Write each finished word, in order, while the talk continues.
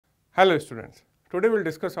Hello students, today we will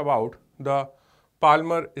discuss about the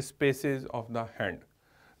palmar spaces of the hand.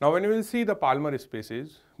 Now when you will see the palmar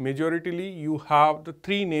spaces, majoritarily you have the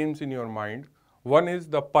three names in your mind. One is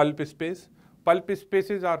the pulp space. Pulp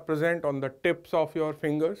spaces are present on the tips of your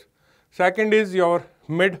fingers. Second is your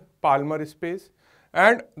mid-palmar space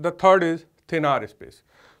and the third is Thenar space.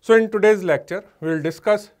 So in today's lecture, we will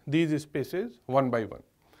discuss these spaces one by one.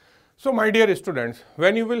 So my dear students,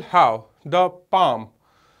 when you will have the palm,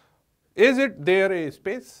 is it there a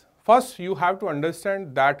space? First, you have to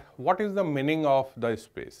understand that what is the meaning of the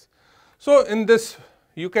space. So in this,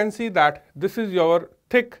 you can see that this is your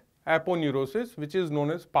thick aponeurosis, which is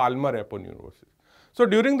known as palmar aponeurosis. So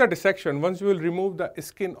during the dissection, once you will remove the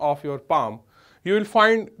skin of your palm, you will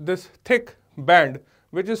find this thick band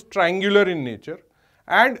which is triangular in nature,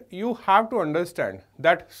 and you have to understand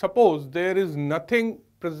that suppose there is nothing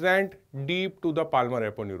present deep to the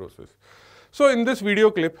palmar aponeurosis. So in this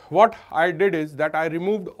video clip, what I did is that I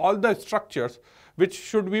removed all the structures which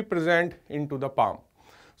should be present into the palm.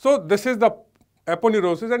 So this is the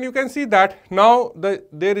aponeurosis, and you can see that now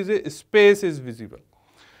there is a space is visible.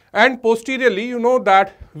 And posteriorly, you know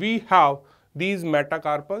that we have these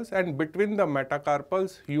metacarpals, and between the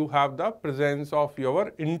metacarpals, you have the presence of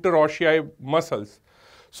your interossei muscles.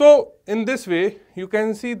 So in this way, you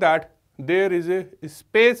can see that there is a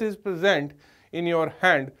space is present in your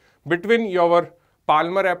hand between your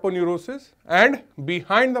palmar aponeurosis, and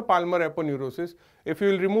behind the palmar aponeurosis, if you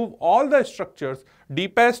will remove all the structures,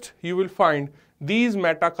 deepest you will find these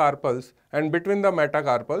metacarpals, and between the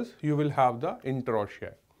metacarpals you will have the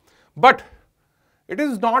interossei. But it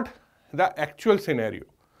is not the actual scenario.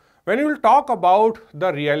 When you will talk about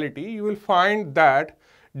the reality, you will find that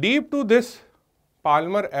deep to this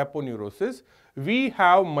palmar aponeurosis, we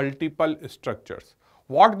have multiple structures.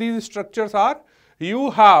 What these structures are?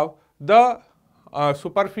 You have the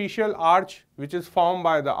superficial arch which is formed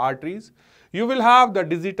by the arteries. You will have the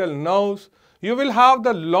digital nerves. You will have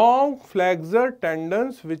the long flexor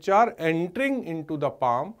tendons which are entering into the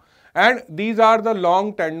palm, and these are the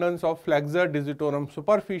long tendons of flexor digitorum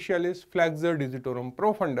superficialis, flexor digitorum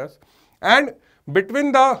profundus, and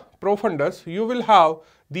between the profundus you will have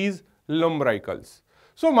these lumbricals.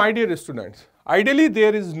 So my dear students, ideally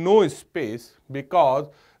there is no space because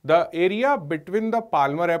the area between the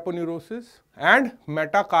palmar aponeurosis and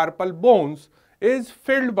metacarpal bones is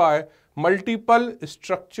filled by multiple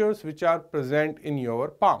structures which are present in your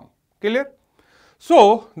palm. Clear?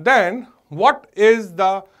 So then what is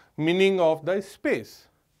the meaning of the space?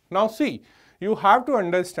 Now see, you have to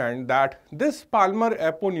understand that this palmar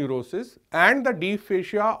aponeurosis and the deep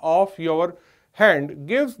fascia of your hand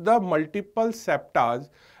gives the multiple septas,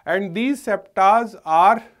 and these septas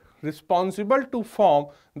are responsible to form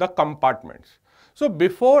the compartments. So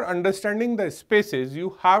before understanding the spaces,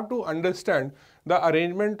 you have to understand the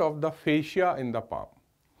arrangement of the fascia in the palm.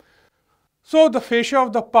 So the fascia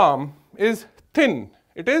of the palm is thin.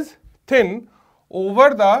 It is thin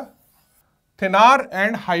over the thenar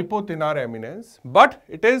and hypothenar eminence, but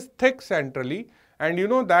it is thick centrally, and you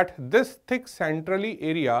know that this thick centrally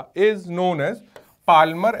area is known as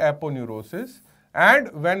palmar aponeurosis,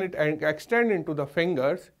 and when it extends into the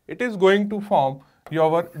fingers, it is going to form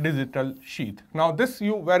your digital sheath. Now this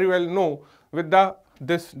you very well know with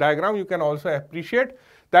this diagram. You can also appreciate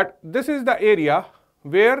that this is the area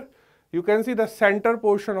where you can see the center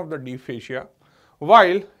portion of the deep fascia,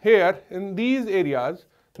 while here in these areas,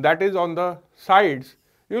 that is on the sides,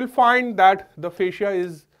 you will find that the fascia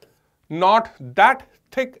is not that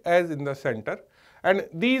thick as in the center, and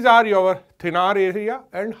these are your thenar area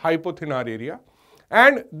and hypothenar area,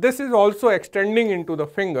 and this is also extending into the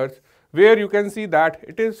fingers, where you can see that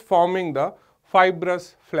it is forming the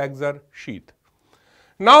fibrous flexor sheath.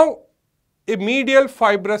 Now a medial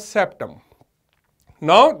fibrous septum.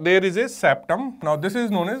 Now there is a septum. Now this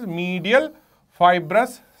is known as medial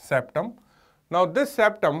fibrous septum. Now this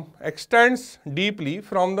septum extends deeply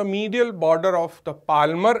from the medial border of the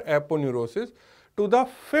palmar aponeurosis to the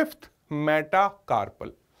fifth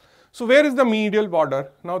metacarpal. So where is the medial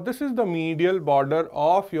border? Now this is the medial border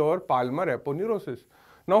of your palmar aponeurosis.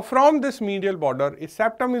 Now from this medial border, a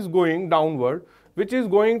septum is going downward, which is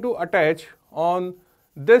going to attach on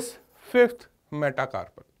this fifth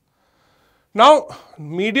metacarpal. Now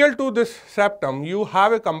medial to this septum, you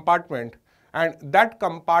have a compartment, and that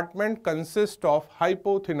compartment consists of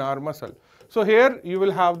hypothenar muscle. So here you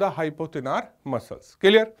will have the hypothenar muscles.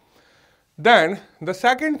 Clear? Then the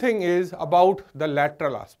second thing is about the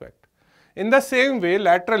lateral aspect. In the same way,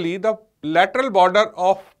 laterally, the lateral border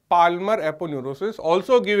of palmar aponeurosis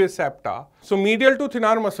also give a septa. So medial to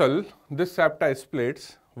thenar muscle, this septa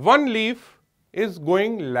splits. One leaf is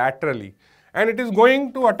going laterally and it is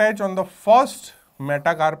going to attach on the first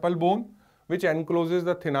metacarpal bone which encloses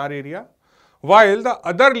the thenar area, while the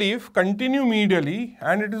other leaf continue medially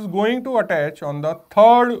and it is going to attach on the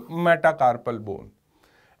third metacarpal bone.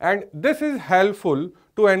 And this is helpful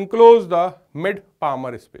to enclose the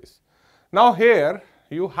mid-palmar space. Now here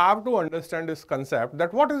you have to understand this concept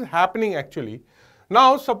that what is happening actually.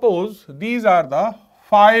 Now suppose these are the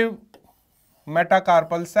 5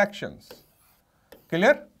 metacarpal sections.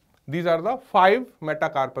 Clear? These are the 5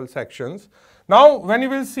 metacarpal sections. Now when you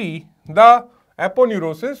will see the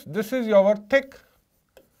aponeurosis, this is your thick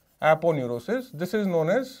aponeurosis. This is known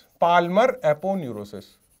as palmar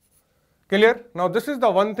aponeurosis. Clear? Now this is the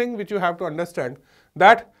one thing which you have to understand,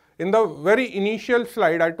 that in the very initial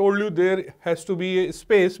slide I told you there has to be a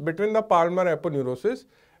space between the palmar aponeurosis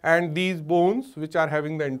and these bones which are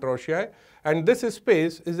having the interossei, and this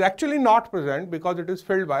space is actually not present because it is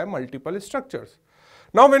filled by multiple structures.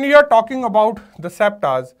 Now when you are talking about the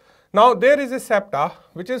septas, now there is a septa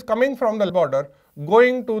which is coming from the border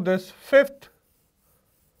going to this fifth,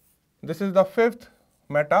 this is the 5th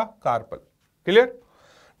metacarpal. Clear?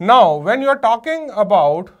 Now when you are talking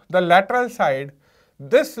about the lateral side,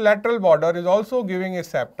 this lateral border is also giving a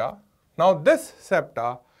septa. Now this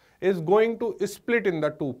septa is going to split in the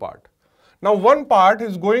 2 parts. Now one part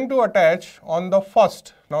is going to attach on the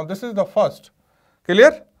first. Now this is the first.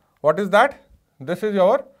 Clear? What is that? This is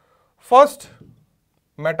your first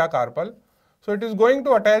metacarpal. So it is going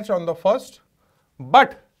to attach on the first,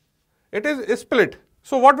 but it is split.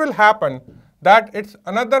 So what will happen? That its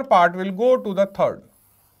another part will go to the third.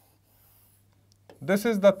 This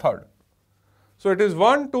is the third. So it is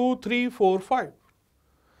 1, 2, 3, 4, 5.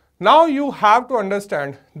 Now you have to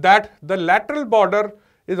understand that the lateral border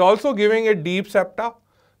is also giving a deep septa.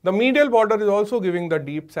 The medial border is also giving the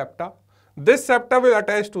deep septa. This septa will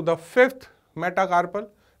attach to the 5th metacarpal.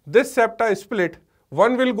 This septa is split.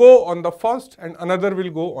 One will go on the first and another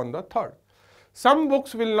will go on the third. Some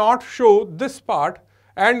books will not show this part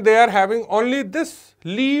and they are having only this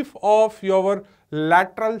leaf of your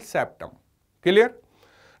lateral septum. Clear?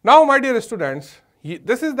 Now my dear students,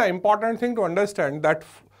 this is the important thing to understand, that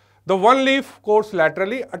the one leaf course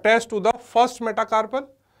laterally attached to the first metacarpal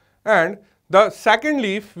and the second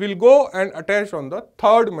leaf will go and attach on the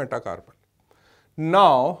third metacarpal.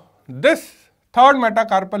 Now this third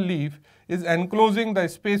metacarpal leaf is enclosing the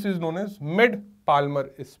space is known as mid-palmar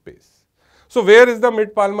space. So where is the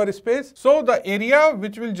mid-palmar space? So the area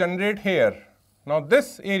which will generate here, now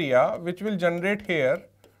this area which will generate here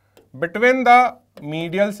between the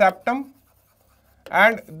medial septum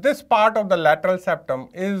and this part of the lateral septum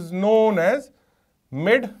is known as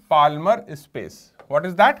mid-palmar space. What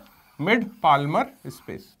is that? Mid-palmar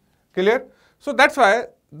space. Clear? So that's why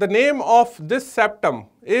the name of this septum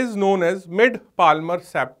is known as mid-palmar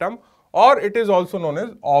septum, or it is also known as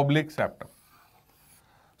oblique septum.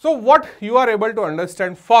 So what you are able to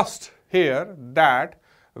understand first here, that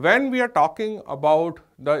when we are talking about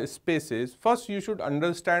the spaces, first you should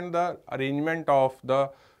understand the arrangement of the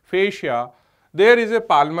fascia. There is a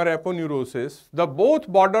palmar aponeurosis, the both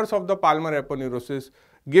borders of the palmar aponeurosis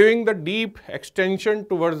giving the deep extension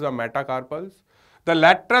towards the metacarpals. The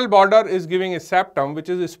lateral border is giving a septum which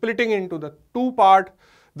is splitting into the 2 parts.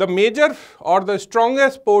 The major or the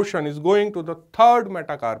strongest portion is going to the third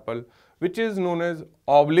metacarpal, which is known as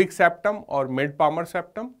oblique septum or mid-palmar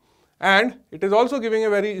septum, and it is also giving a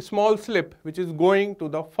very small slip which is going to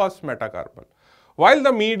the first metacarpal, while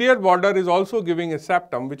the medial border is also giving a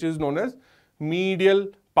septum which is known as medial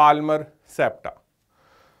palmar septa.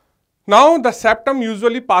 Now the septum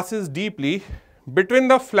usually passes deeply between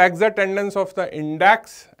the flexor tendons of the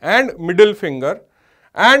index and middle finger,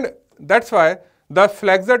 and that's why the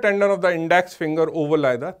flexor tendon of the index finger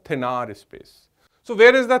overlie the thenar space. So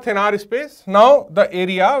where is the thenar space? Now the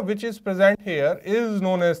area which is present here is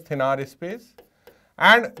known as thenar space,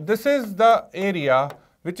 and this is the area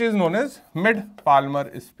which is known as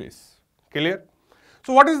mid-palmar space. Clear?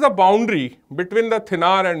 So what is the boundary between the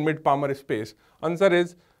thenar and mid-palmar space? Answer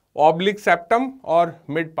is oblique septum or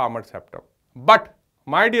mid-palmar septum. But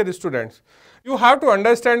my dear students, you have to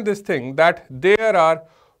understand this thing, that there are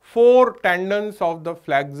 4 tendons of the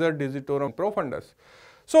flexor digitorum profundus.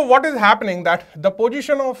 So what is happening, that the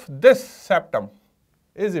position of this septum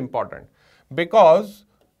is important because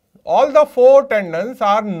all the 4 tendons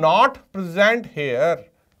are not present here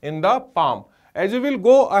in the palm. As you will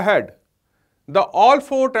go ahead, all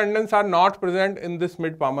 4 tendons are not present in this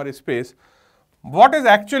mid-palmar space. What is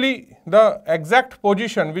actually the exact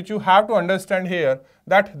position which you have to understand here,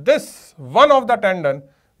 that this one of the tendon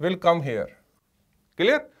will come here.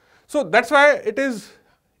 Clear? So that's why it is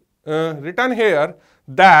written here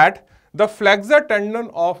that the flexor tendon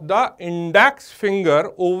of the index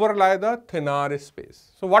finger overlie the thenar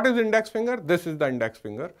space. So, what is index finger? This is the index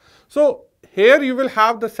finger. So, here you will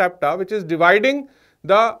have the septa which is dividing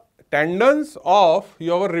the tendons of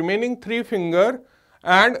your remaining 3 finger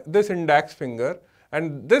and this index finger,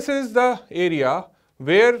 and this is the area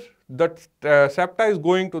where the septa is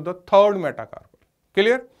going to the 3rd metacarpal.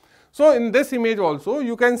 Clear? So, in this image also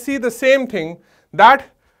you can see the same thing, that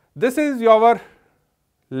this is your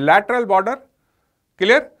lateral border.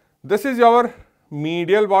 Clear? This is your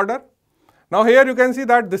medial border. Now, here you can see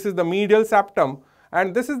that this is the medial septum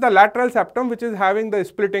and this is the lateral septum which is having the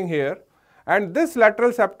splitting here, and this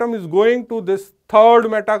lateral septum is going to this 3rd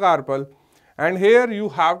metacarpal. And here you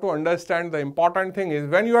have to understand the important thing is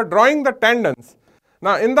when you are drawing the tendons.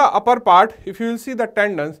 Now, in the upper part, if you will see the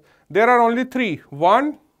tendons, there are only 3,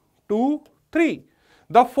 1, 2, 3.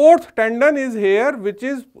 The 4th tendon is here, which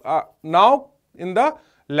is now in the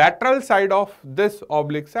lateral side of this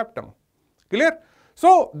oblique septum. Clear?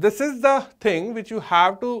 So, this is the thing which you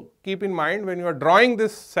have to keep in mind when you are drawing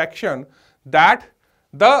this section, that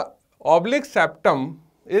the oblique septum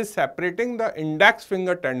is separating the index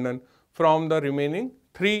finger tendon from the remaining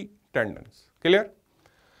 3 tendons. Clear?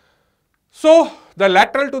 So, the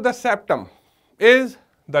lateral to the septum is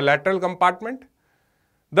the lateral compartment.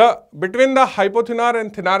 Between the hypothenar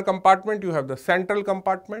and thenar compartment, you have the central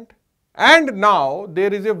compartment. And now,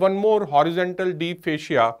 there is one more horizontal deep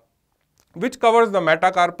fascia which covers the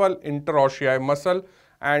metacarpal interossei muscle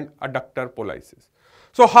and adductor pollicis.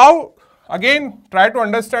 So, how? Again, try to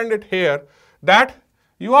understand it here, that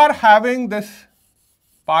you are having this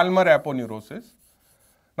palmar aponeurosis.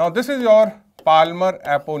 Now, this is your palmar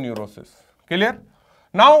aponeurosis. Clear?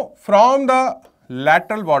 Now, from the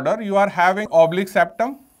lateral border, you are having oblique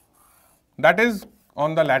septum, that is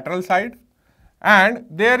on the lateral side, and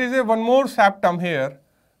there is one more septum here,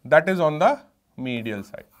 that is on the medial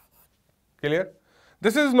side. Clear?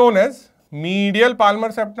 This is known as medial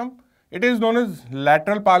palmar septum. It is known as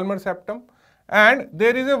lateral palmar septum, and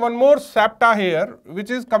there is one more septa here which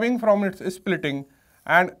is coming from its splitting,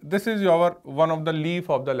 and this is your one of the leaf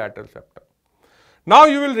of the lateral septum. Now,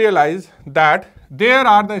 you will realize that there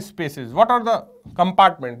are the spaces. What are the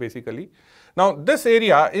compartment basically? Now, this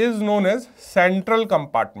area is known as central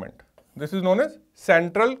compartment. This is known as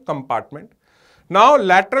central compartment. Now,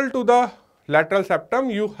 lateral to the lateral septum,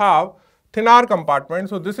 you have thenar compartment.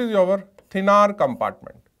 So, this is your thenar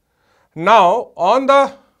compartment. Now, on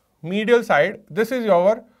the medial side, this is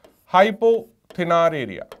your hypothenar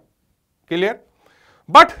area. Clear?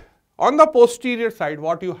 But on the posterior side,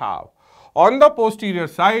 what you have? On the posterior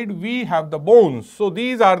side, we have the bones. So,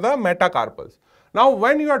 these are the metacarpals. Now,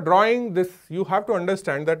 when you are drawing this, you have to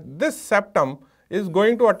understand that this septum is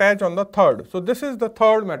going to attach on the 3rd. So, this is the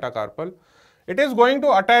 3rd metacarpal. It is going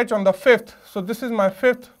to attach on the 5th. So, this is my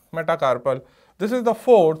 5th metacarpal. This is the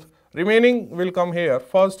 4th. Remaining will come here,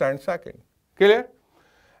 1st and 2nd. Clear?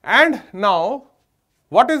 And now,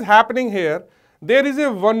 what is happening here? There is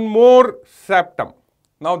one more septum.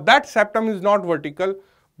 Now, that septum is not vertical,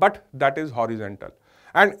 but that is horizontal.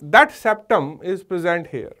 And that septum is present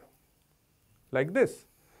here, like this.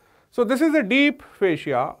 So, this is a deep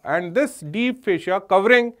fascia, and this deep fascia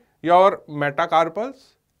covering your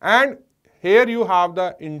metacarpals, and here you have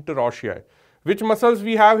the interossei. Which muscles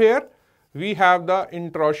we have here? We have the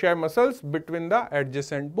interossei muscles between the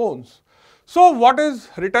adjacent bones. So, what is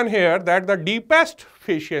written here, that the deepest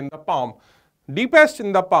fascia in the palm,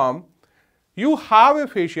 you have a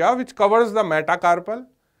fascia which covers the metacarpal,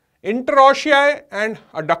 interossei and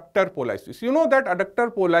adductor pollicis. You know that adductor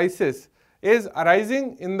pollicis is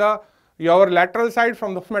arising in your lateral side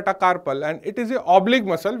from the metacarpal, and it is a oblique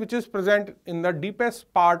muscle which is present in the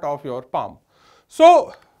deepest part of your palm.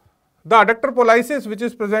 So, the adductor pollicis which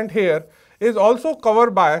is present here is also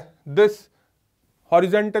covered by this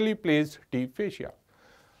horizontally placed deep fascia.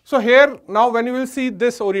 So, here now when you will see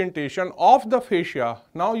this orientation of the fascia,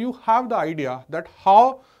 now you have the idea that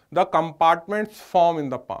how the compartments form in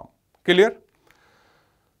the palm. Clear?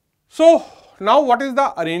 So, now what is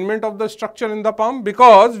the arrangement of the structure in the palm?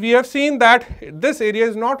 Because we have seen that this area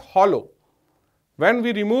is not hollow. When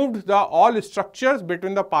we removed all structures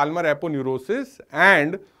between the palmar aponeurosis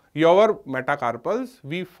and your metacarpals,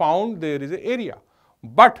 we found there is an area.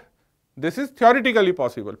 But this is theoretically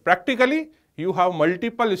possible. Practically, you have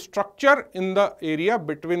multiple structure in the area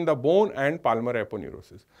between the bone and palmar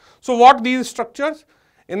aponeurosis. So, what these structures?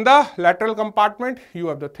 In the lateral compartment, you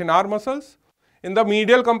have the thenar muscles. In the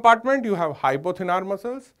medial compartment, you have hypothenar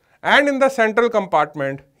muscles. And in the central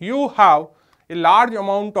compartment, you have a large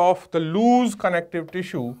amount of the loose connective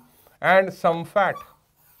tissue and some fat.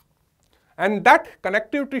 and that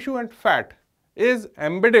connective tissue and fat is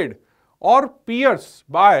embedded or pierced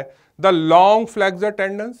by the long flexor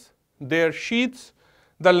tendons, their sheaths,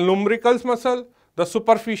 the lumbricals muscle, the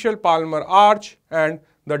superficial palmar arch, and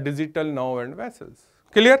the digital nerve and vessels.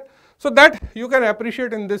 Clear? So that you can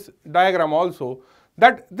appreciate in this diagram also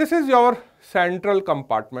that this is your central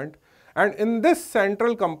compartment, and in this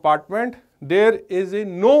central compartment there is a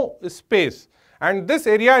no space, and this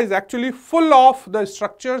area is actually full of the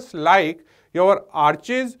structures like your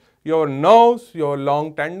arches, your nerves, your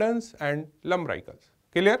long tendons and lumbricals.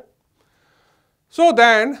 Clear? So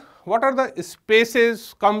then what are the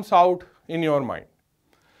spaces comes out in your mind?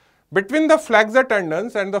 Between the flexor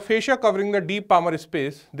tendons and the fascia covering the deep palmar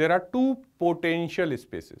space, there are two potential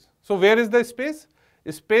spaces. So where is the space?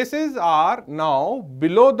 Spaces are now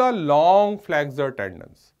below the long flexor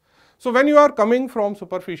tendons. So when you are coming from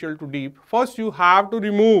superficial to deep, first you have to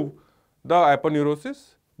remove the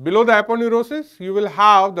aponeurosis. Below the aponeurosis, you will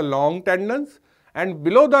have the long tendons, and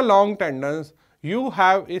below the long tendons, you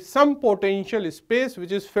have some potential space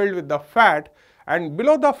which is filled with the fat, and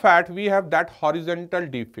below the fat we have that horizontal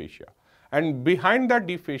deep fascia, and behind that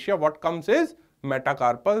deep fascia what comes is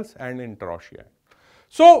metacarpals and interossei.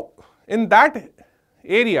 So in that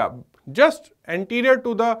area just anterior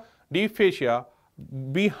to the deep fascia,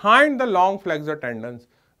 behind the long flexor tendons,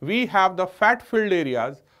 we have the fat filled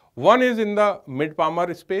areas. One is in the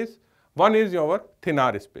mid-palmar space, one is your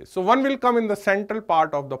thenar space. So one will come in the central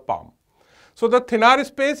part of the palm. So the thenar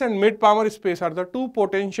space and mid-palmar space are the two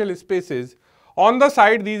potential spaces. On the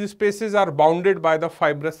side, these spaces are bounded by the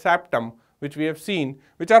fibrous septum, which we have seen,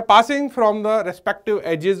 which are passing from the respective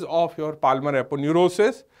edges of your palmar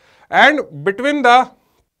aponeurosis, and between the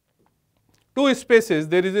two spaces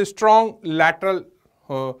there is a strong lateral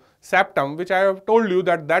septum, which I have told you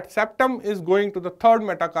that septum is going to the third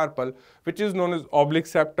metacarpal, which is known as oblique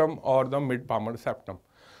septum or the mid-palmar septum.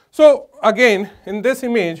 So again, in this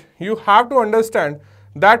image you have to understand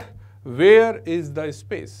that where is the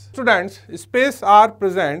space. Students, space are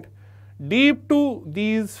present deep to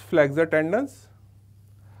these flexor tendons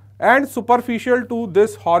and superficial to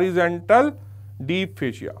this horizontal deep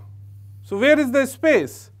fascia. So where is the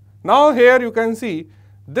space? Now here you can see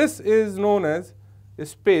this is known as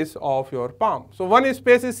space of your palm. So one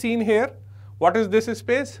space is seen here. What is this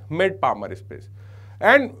space? Mid-palmar space.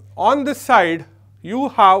 And on this side you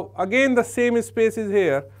have again the same space is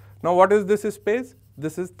here. Now what is this space?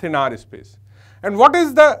 This is thenar space. And what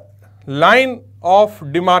is the line of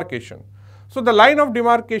demarcation? So the line of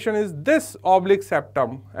demarcation is this oblique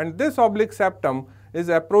septum, and this oblique septum is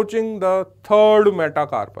approaching the third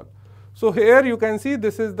metacarpal. So here you can see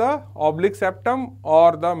this is the oblique septum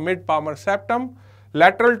or the mid-palmar septum.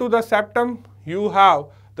 Lateral to the septum you have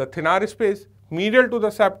the thenar space, medial to the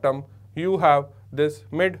septum you have this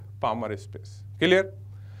mid-palmar space. Clear?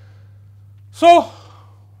 So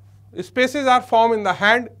spaces are formed in the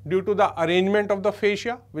hand due to the arrangement of the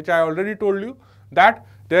fascia, which I already told you that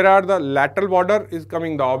there are the lateral border is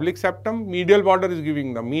coming the oblique septum, medial border is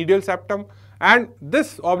giving the medial septum, and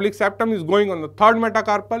this oblique septum is going on the third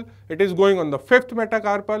metacarpal, it is going on the fifth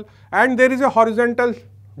metacarpal, and there is a horizontal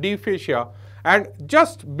deep fascia, and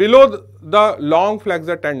just below the long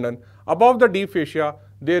flexor tendon, above the deep fascia,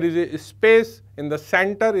 there is a space in the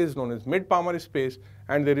center is known as mid-palmar space,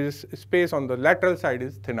 and there is space on the lateral side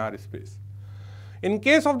is thenar space. In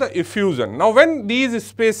case of the effusion, now when these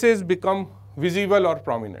spaces become visible or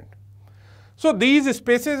prominent. So these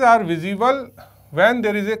spaces are visible when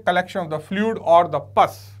there is a collection of the fluid or the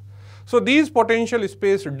pus. So these potential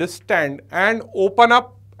spaces distend and open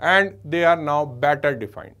up, and they are now better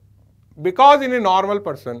defined. Because in a normal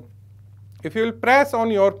person, if you will press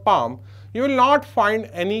on your palm, you will not find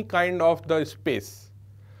any kind of the space.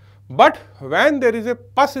 But when there is a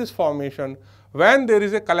pus formation, when there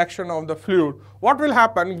is a collection of the fluid, what will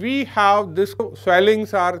happen? We have this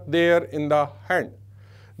swellings are there in the hand.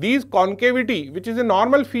 These concavity, which is a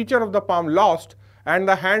normal feature of the palm, lost, and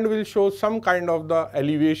the hand will show some kind of the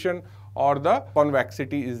elevation or the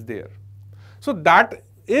convexity is there. So that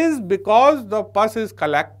is because the pus is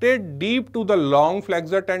collected deep to the long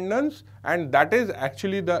flexor tendons, and that is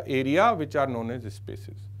actually the area which are known as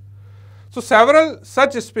spaces. So several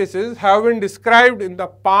such spaces have been described in the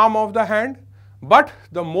palm of the hand, but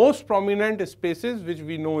the most prominent spaces which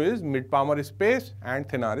we know is mid-palmar space and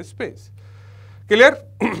thenar space. Clear?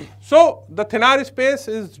 So the thenar space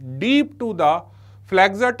is deep to the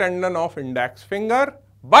flexor tendon of index finger,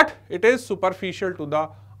 but it is superficial to the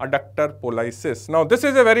adductor pollicis. Now this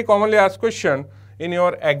is a very commonly asked question in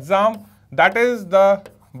your exam, that is the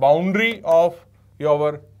boundary of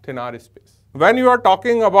your thenar space. When you are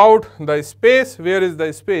talking about the space, where is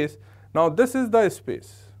the space, Now this is the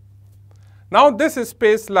space. Now this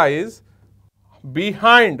space lies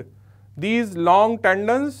behind these long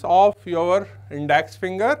tendons of your index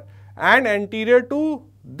finger and anterior to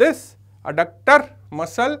this adductor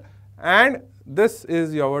muscle, and this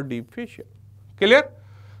is your deep fascia. Clear?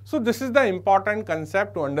 So this is the important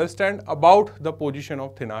concept to understand about the position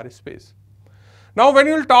of thenar space. Now when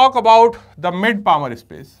you will talk about the mid-palmar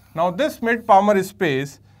space, now this mid-palmar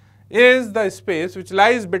space is the space which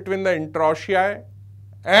lies between the interossei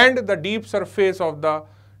and the deep surface of the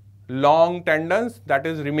long tendons, that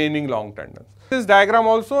is remaining long tendons. This diagram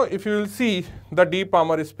also, if you will see the deep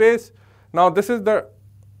palmar space, now this is the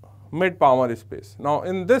mid-palmar space. Now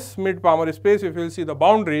in this mid-palmar space, if you will see the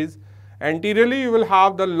boundaries, anteriorly you will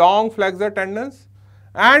have the long flexor tendons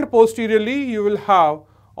and posteriorly you will have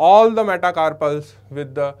all the metacarpals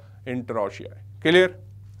with the interossei. Clear?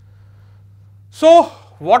 So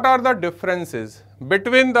what are the differences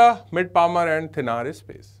between the mid-palmar and thenar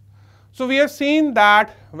space? So we have seen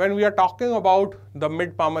that when we are talking about the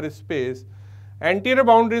mid-palmar space, anterior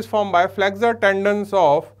boundary is formed by flexor tendons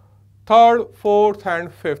of third, fourth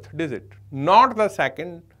and fifth digit, not the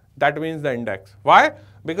second, that means the index. Why?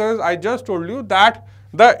 Because I just told you that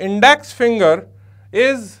the index finger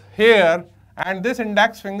is here and this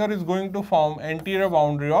index finger is going to form anterior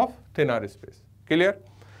boundary of thenar space. Clear?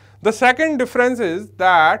 The second difference is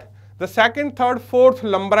that the second, third, fourth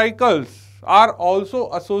lumbricals are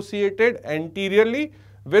also associated anteriorly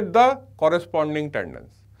with the corresponding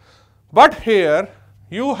tendons. But here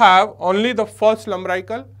you have only the first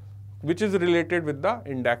lumbrical which is related with the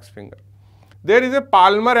index finger. There is a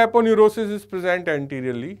palmar aponeurosis is present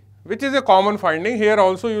anteriorly, which is a common finding. Here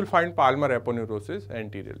also you will find palmar aponeurosis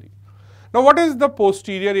anteriorly. Now what is the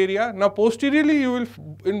posterior area? Now posteriorly you will,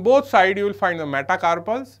 in both sides you will find the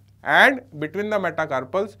metacarpals, and between the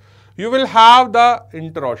metacarpals you will have the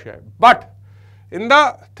interossei. But in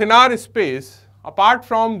the thenar space, apart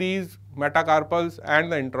from these metacarpals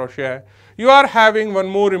and the interossei, you are having one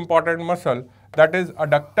more important muscle, that is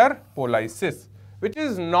adductor pollicis, which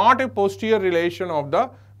is not a posterior relation of the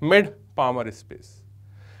mid-palmar space.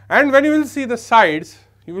 And when you will see the sides,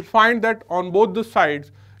 you will find that on both the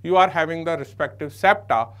sides you are having the respective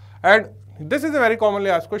septa, and this is a very commonly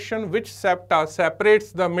asked question, which septa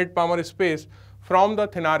separates the mid-palmar space from the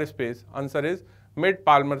thenar space? Answer is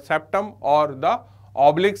mid-palmar septum or the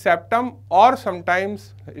oblique septum, or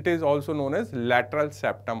sometimes it is also known as lateral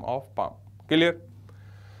septum of palm. Clear?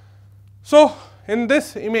 So in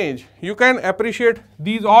this image you can appreciate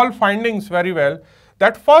these all findings very well,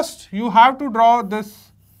 that first you have to draw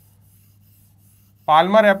this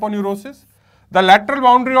palmar aponeurosis. The lateral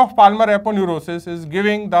boundary of palmar aponeurosis is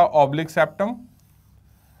giving the oblique septum,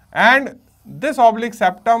 and this oblique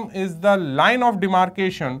septum is the line of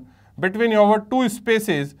demarcation between your two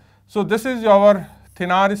spaces. So this is your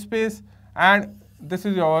thenar space and this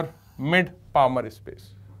is your mid-palmar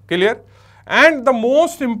space. Clear? And the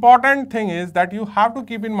most important thing is that you have to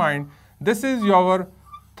keep in mind, this is your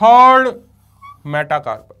third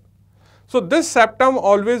metacarpal. So this septum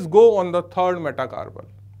always go on the third metacarpal,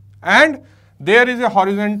 and there is a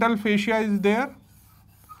horizontal fascia is there.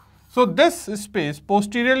 So this space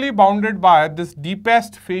posteriorly bounded by this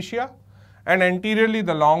deepest fascia and anteriorly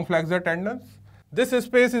the long flexor tendons. This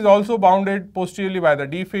space is also bounded posteriorly by the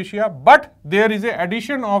deep fascia, but there is a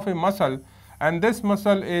addition of a muscle, and this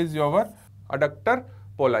muscle is your adductor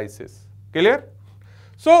pollicis. Clear?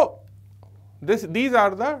 So these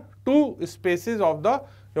are the two spaces of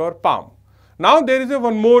your palm. Now there is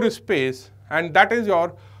one more space, and that is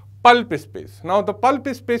your pulp space. Now the pulp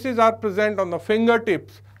spaces are present on the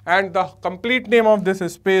fingertips, and the complete name of this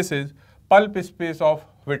space is pulp space of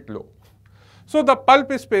Whitlow. So the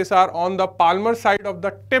pulp space are on the palmar side of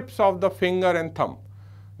the tips of the finger and thumb.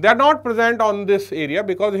 They are not present on this area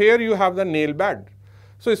because here you have the nail bed.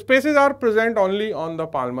 So spaces are present only on the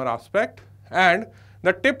palmar aspect, and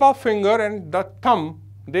the tip of finger and the thumb,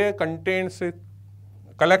 they contains a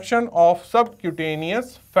collection of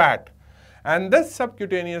subcutaneous fat, and this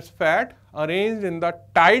subcutaneous fat arranged in the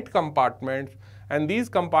tight compartments, and these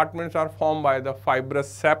compartments are formed by the fibrous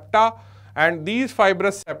septa, and these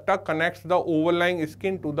fibrous septa connects the overlying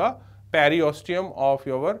skin to the periosteum of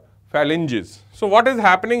your phalanges. So what is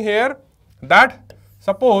happening here, that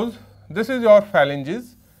suppose this is your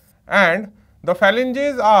phalanges and the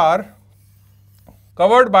phalanges are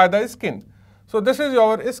covered by the skin. So this is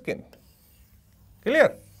your skin.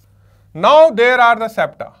 Clear? Now there are the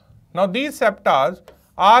septa. Now these septas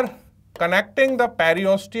are connecting the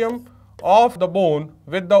periosteum of the bone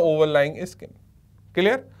with the overlying skin.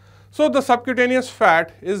 Clear? So the subcutaneous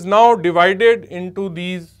fat is now divided into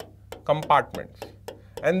these compartments,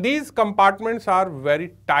 and these compartments are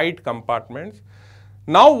very tight compartments.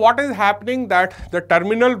 Now what is happening that the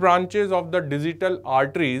terminal branches of the digital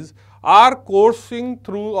arteries are coursing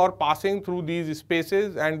through or passing through these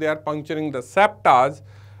spaces, and they are puncturing the septas.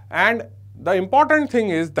 And the important thing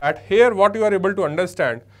is that here what you are able to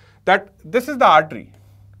understand, that this is the artery.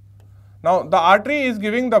 Now the artery is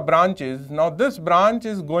giving the branches. Now this branch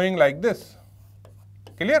is going like this.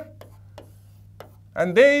 Clear?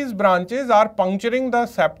 And these branches are puncturing the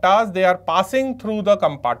septas, they are passing through the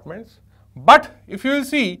compartments. But if you will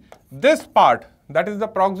see this part, that is the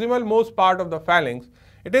proximal most part of the phalanx,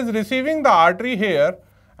 it is receiving the artery here,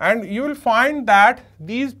 and you will find that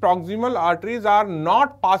these proximal arteries are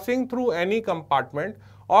not passing through any compartment,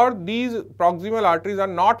 or these proximal arteries are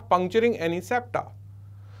not puncturing any septa.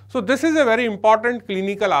 So this is a very important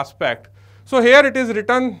clinical aspect. So here it is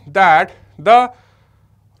written that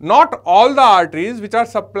not all the arteries which are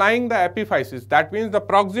supplying the epiphysis, that means the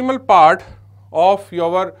proximal part of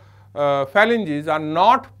your phalanges, are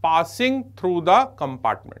not passing through the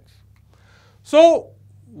compartments. So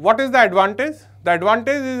what is the advantage? The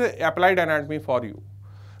advantage is applied anatomy for you.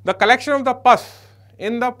 The collection of the pus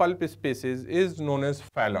in the pulp spaces is known as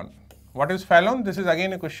phalon. What is phalon? This is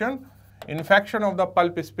again a question. Infection of the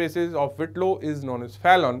pulp spaces of whitlow is known as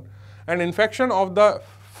phalon, and infection of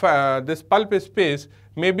this pulp space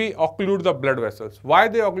maybe occlude the blood vessels. Why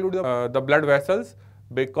they occlude the blood vessels?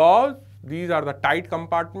 Because these are the tight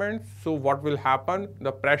compartments. So what will happen?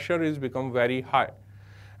 The pressure is become very high,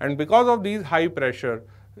 and because of these high pressure,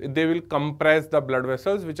 they will compress the blood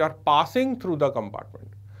vessels which are passing through the compartment.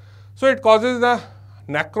 So it causes the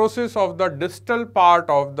necrosis of the distal part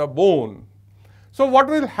of the bone. So what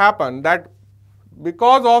will happen, that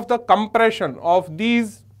because of the compression of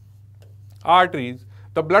these arteries,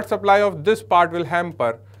 the blood supply of this part will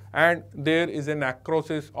hamper, and there is a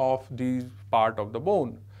necrosis of this part of the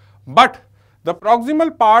bone. But the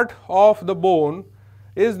proximal part of the bone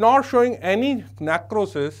is not showing any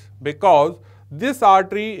necrosis because this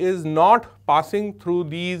artery is not passing through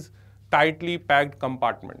these tightly packed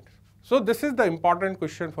compartments. So this is the important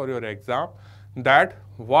question for your exam, that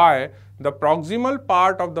why the proximal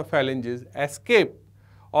part of the phalanges escape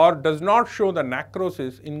or does not show the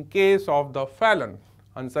necrosis in case of the phalon.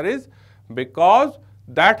 Answer is because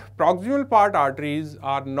that proximal part arteries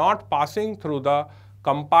are not passing through the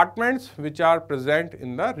compartments which are present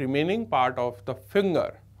in the remaining part of the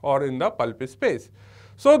finger or in the pulp space.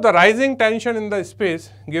 So the rising tension in the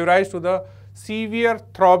space give rise to the severe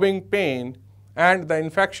throbbing pain, and the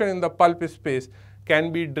infection in the pulp space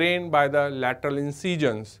can be drained by the lateral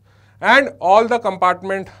incisions, and all the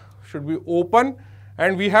compartment should be open,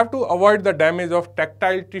 and we have to avoid the damage of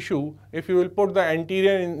tactile tissue. If you will put the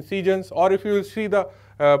anterior incisions, or if you will see the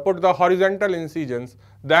put the horizontal incisions,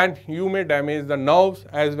 then you may damage the nerves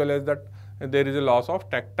as well as that there is a loss of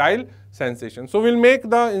tactile sensation. So we'll make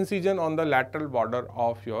the incision on the lateral border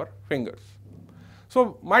of your fingers.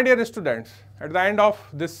 So my dear students, at the end of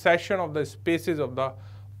this session of the spaces of the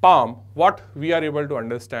palm, what we are able to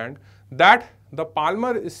understand, that the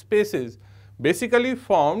palmar spaces basically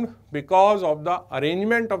formed because of the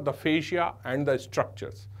arrangement of the fascia and the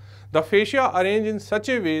structures. The fascia arranged in such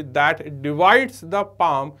a way that it divides the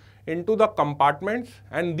palm into the compartments,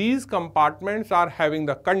 and these compartments are having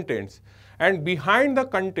the contents, and behind the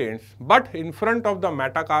contents but in front of the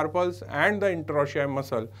metacarpals and the interossei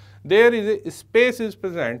muscle, there is a space is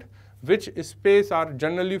present, which space are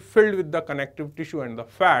generally filled with the connective tissue and the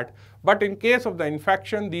fat, but in case of the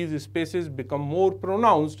infection these spaces become more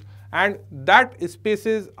pronounced, and that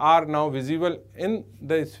spaces are now visible in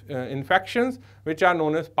the infections which are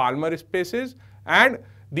known as palmar spaces, and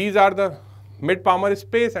these are the Midpalmar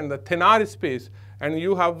space and the Thenar space, and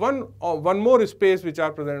you have one more space which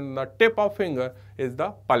are present in the tip of finger is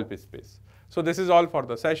the pulp space. So this is all for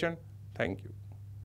the session. Thank you.